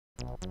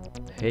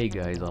Hey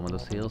guys,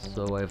 Armados here.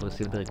 So I've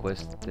received a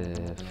request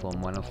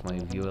from one of my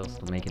viewers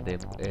to make a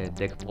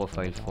deck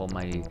profile for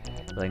my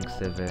rank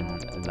 7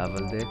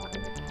 Laval deck.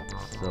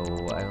 So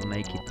I'll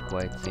make it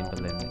quite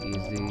simple and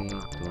easy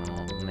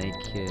to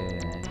make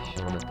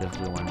sure that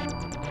everyone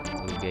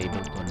will be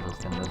able to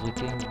understand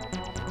everything.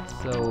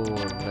 So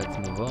let's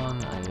move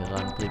on. I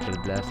run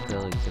Triple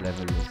Blaster, it's a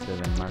level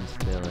 7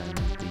 monster, and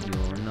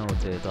you know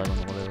the Dragon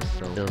Roller,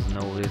 so there's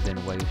no reason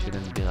why you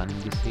shouldn't be running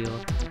this here.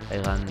 I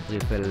run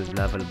Triple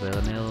Laval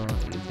Burner.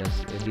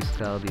 This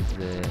card is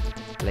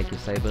like a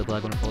Cyber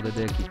Dragon for the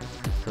deck. It's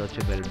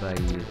searchable by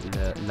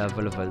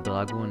Lavalval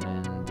Dragun,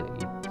 and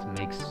it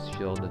makes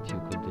sure that you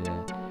could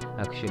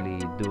actually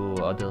do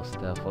other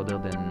stuff other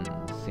than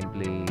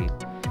simply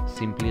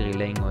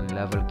relying on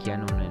Laval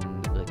Cannon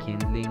and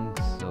Rekindlings.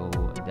 So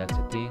that's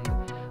a thing.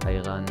 I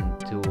run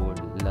 2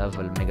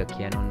 Laval Mega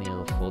Cannon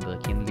here for the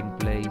Rekindling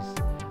plays.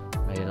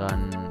 I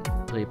run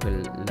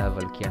triple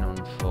Laval Cannon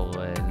for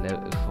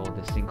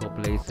the synchro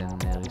plays and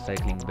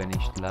recycling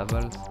banished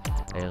Lavals.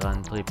 I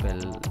run triple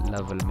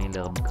Laval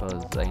Miller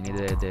because I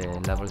needed the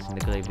Lavals in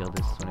the graveyard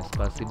as soon as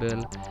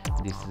possible.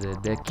 This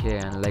deck,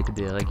 unlike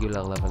the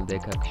regular Laval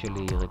deck,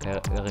 actually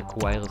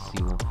requires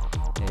you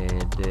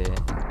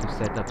to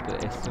set up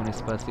as soon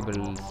as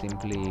possible,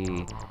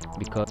 simply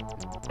because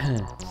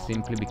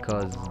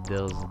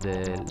there's the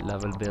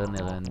Laval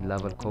Burner and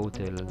Laval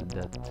Coatls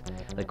that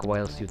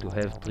requires you to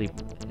have 3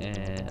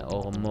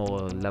 or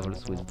more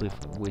levels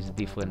with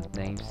different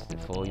names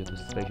for you to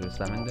special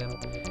summon them.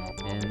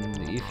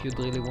 And if you'd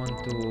really want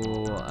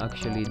to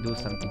actually do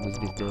something with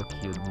this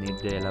deck, you'd need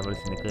the levels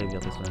in the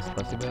graveyard as soon as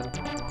possible.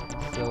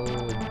 So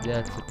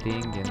that's a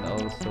thing, and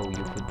also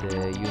you could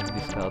use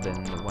this card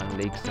and one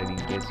Lakeside in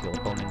case your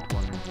opponent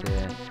won't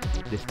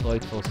destroy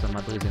it for some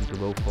other reason to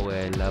go for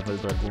a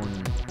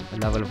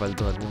Lavalval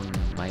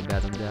Dragun, my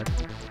bad on that.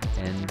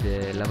 And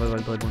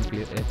Lavalval Dragun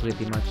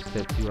pretty much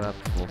sets you up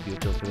for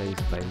future plays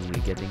by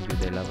getting you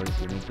the levels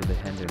you need to the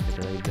hand and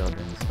the graveyard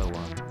and so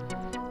on.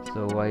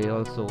 So I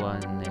also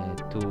run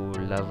 2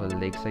 Laval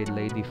Lakeside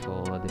Lady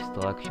for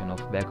destruction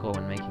of back row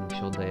and making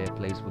sure the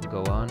plays would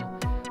go on.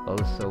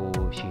 Also,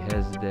 she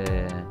has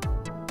the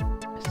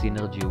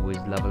synergy with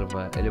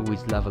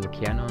Laval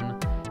Cannon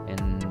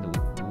and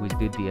with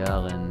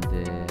D.D.R and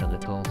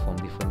return from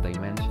different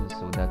dimensions,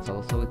 so that's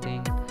also a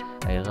thing.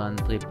 I run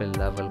triple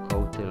Laval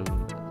Coatls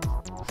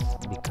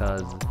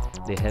because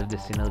they have the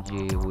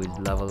synergy with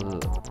Laval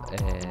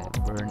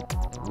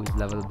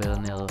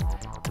Burner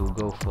to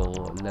go for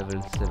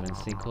level 7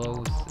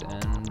 synchros,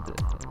 and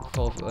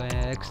for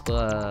extra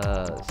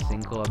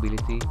synchro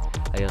ability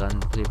I run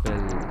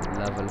triple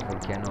Laval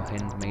Volcano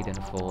Handmaiden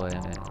for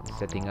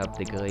setting up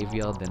the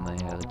graveyard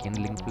and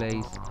rekindling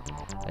plays.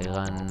 I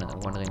run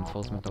 1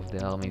 reinforcement of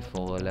the army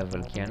for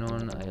Laval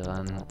Cannon. I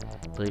run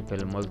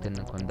triple Molten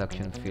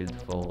Conduction field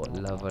for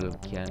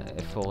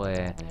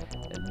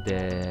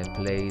the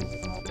plays.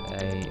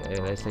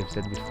 As I've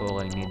said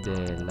before, I need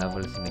the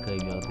levels in the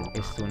graveyard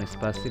as soon as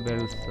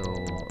possible, so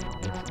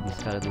this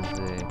card is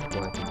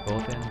quite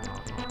important.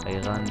 I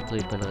run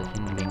triple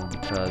Rekindling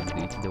because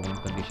it's the win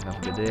condition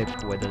of the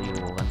deck, whether you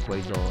run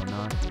Quasar or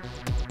not.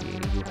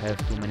 You have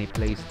too many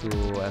plays to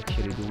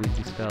actually do with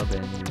this card,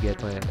 and you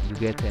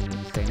get an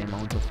insane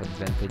amount of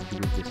advantage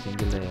with the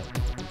single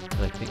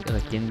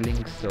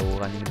Rekindling, so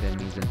running them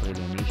isn't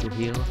really an issue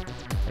here.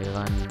 I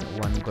run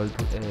 1 Gold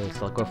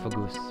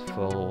Sarcophagus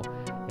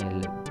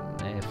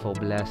for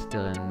blaster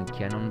and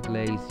cannon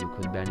plays. You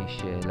could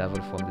banish a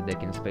level from the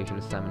deck and special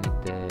summon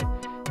it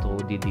through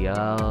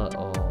D.D.R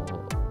or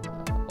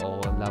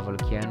Laval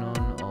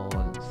Cannon, or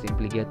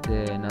simply get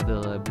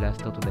another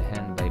blaster to the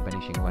hand by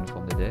banishing 1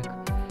 from the deck.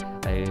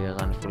 I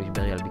run Foolish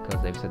Burial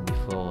because I've said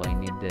before I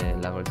need the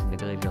levels in the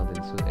graveyard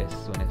as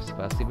soon as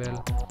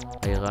possible.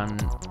 I run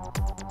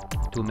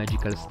 2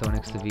 Magical Stone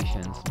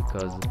Excavations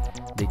because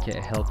they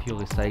can help you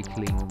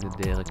recycling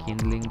the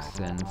Rekindlings,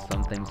 and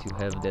sometimes you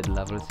have dead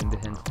levels in the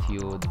hands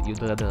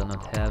you'd rather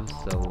not have,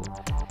 so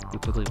you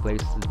could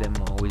replace them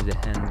with a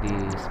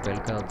handy spell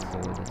card, so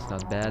that's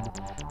not bad.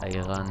 I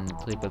run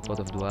triple Pot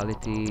of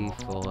Duality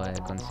for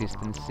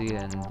consistency,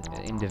 and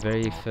in the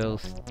very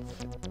first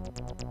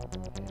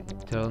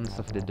turns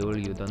of the duel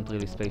you don't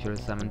really special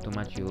summon too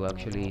much, you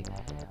actually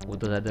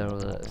would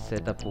rather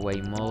set up way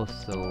more,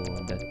 so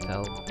that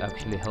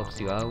actually helps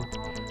you out.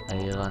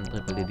 I run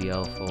triple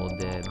D.D.R for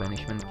the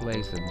banishment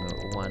plays and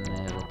 1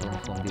 return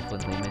from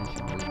different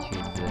dimension, which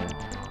is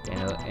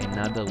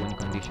another win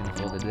condition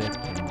for the deck,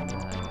 and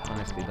I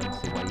honestly don't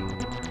see why you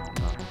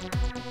not.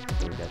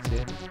 So that's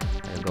it.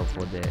 I'll go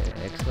for the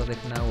extra deck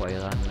now. I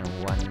run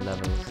 1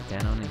 Laval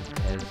Stennon. It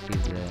has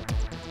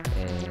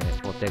his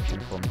protection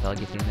from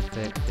targeting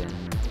effect, and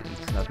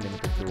it's not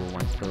limited to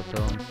once per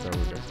turn, so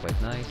that's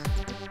quite nice.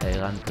 I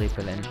run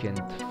triple Ancient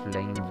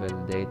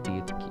Flamvell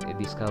Deity.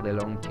 This card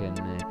alone can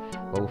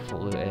go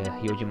for a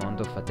huge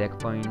amount of attack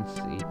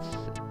points. It's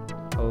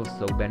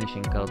also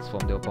banishing cards from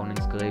the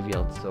opponent's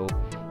graveyard, so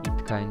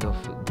it kind of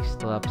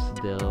disrupts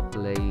their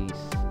plays,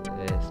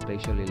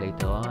 especially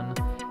later on.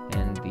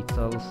 And it's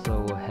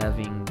also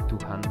having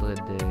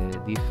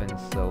 200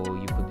 defense, so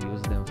you could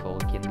use them for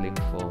Rekindling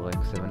for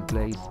rank 7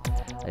 plays.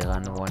 I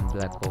run one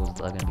Black Rose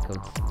Dragon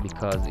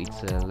because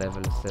it's a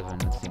level 7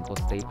 synchro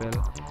staple.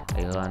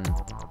 I run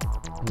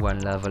one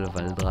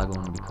Lavalval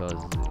Dragun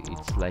because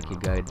it's like a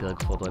guide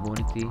direct for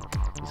Dragunity.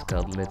 This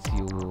card lets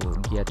you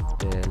get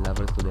the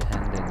levels to the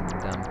hand and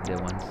dump the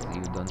ones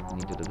you don't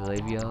need to the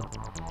graveyard.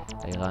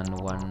 I run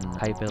one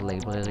Hyper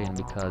Librarian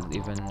because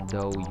even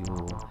though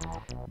you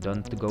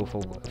don't go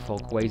for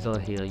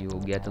Quasar here, you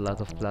get a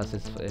lot of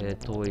pluses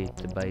through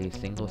it by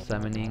synchro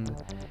summoning,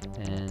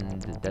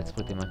 and that's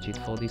pretty much it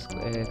for this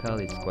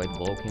card. It's quite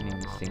broken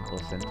in synchro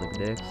centric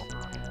decks.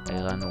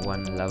 I run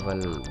one Laval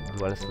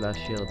Dual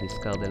Slasher. This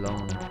card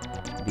alone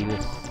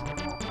deals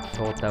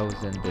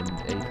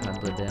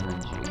 4,800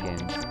 damage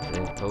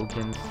against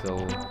tokens, so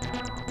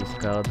this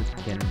card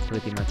can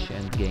pretty much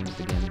end games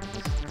against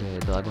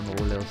Dragon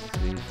Rulers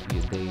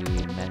if they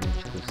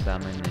manage to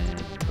summon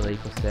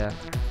Draco Sack,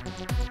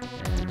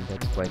 and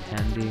that's quite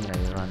handy.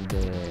 I run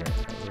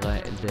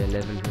the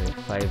level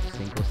 5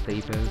 synchro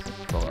staples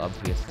for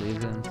obvious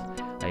reasons.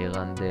 I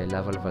run the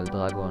Lavalval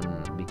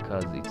Dragun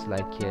because it's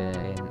like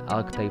an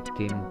archetype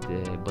themed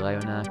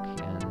Bryonac,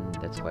 and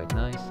that's quite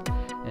nice.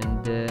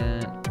 And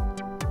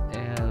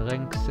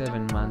rank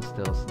 7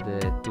 monsters, the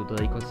 2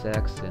 Draco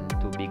Sacks and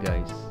 2 Big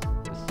Eyes.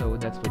 So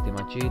that's pretty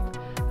much it.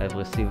 I've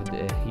received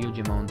a huge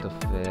amount of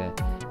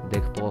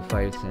deck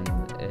profiles and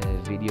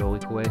video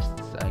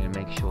requests. I'll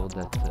make sure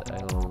that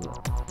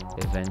I'll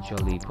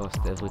eventually post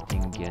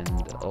everything,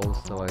 and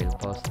also I'll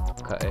post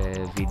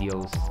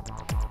videos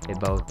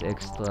about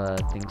extra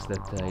things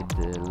that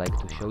I'd like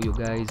to show you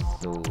guys,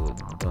 so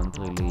don't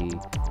really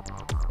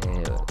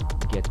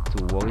get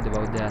too worried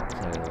about that.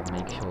 I'll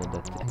make sure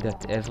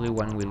that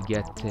everyone will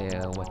get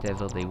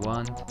whatever they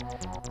want.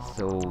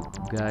 So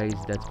guys,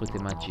 that's pretty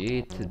much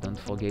it. Don't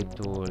forget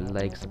to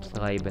like,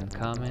 subscribe and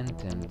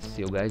comment, and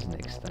see you guys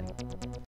next time.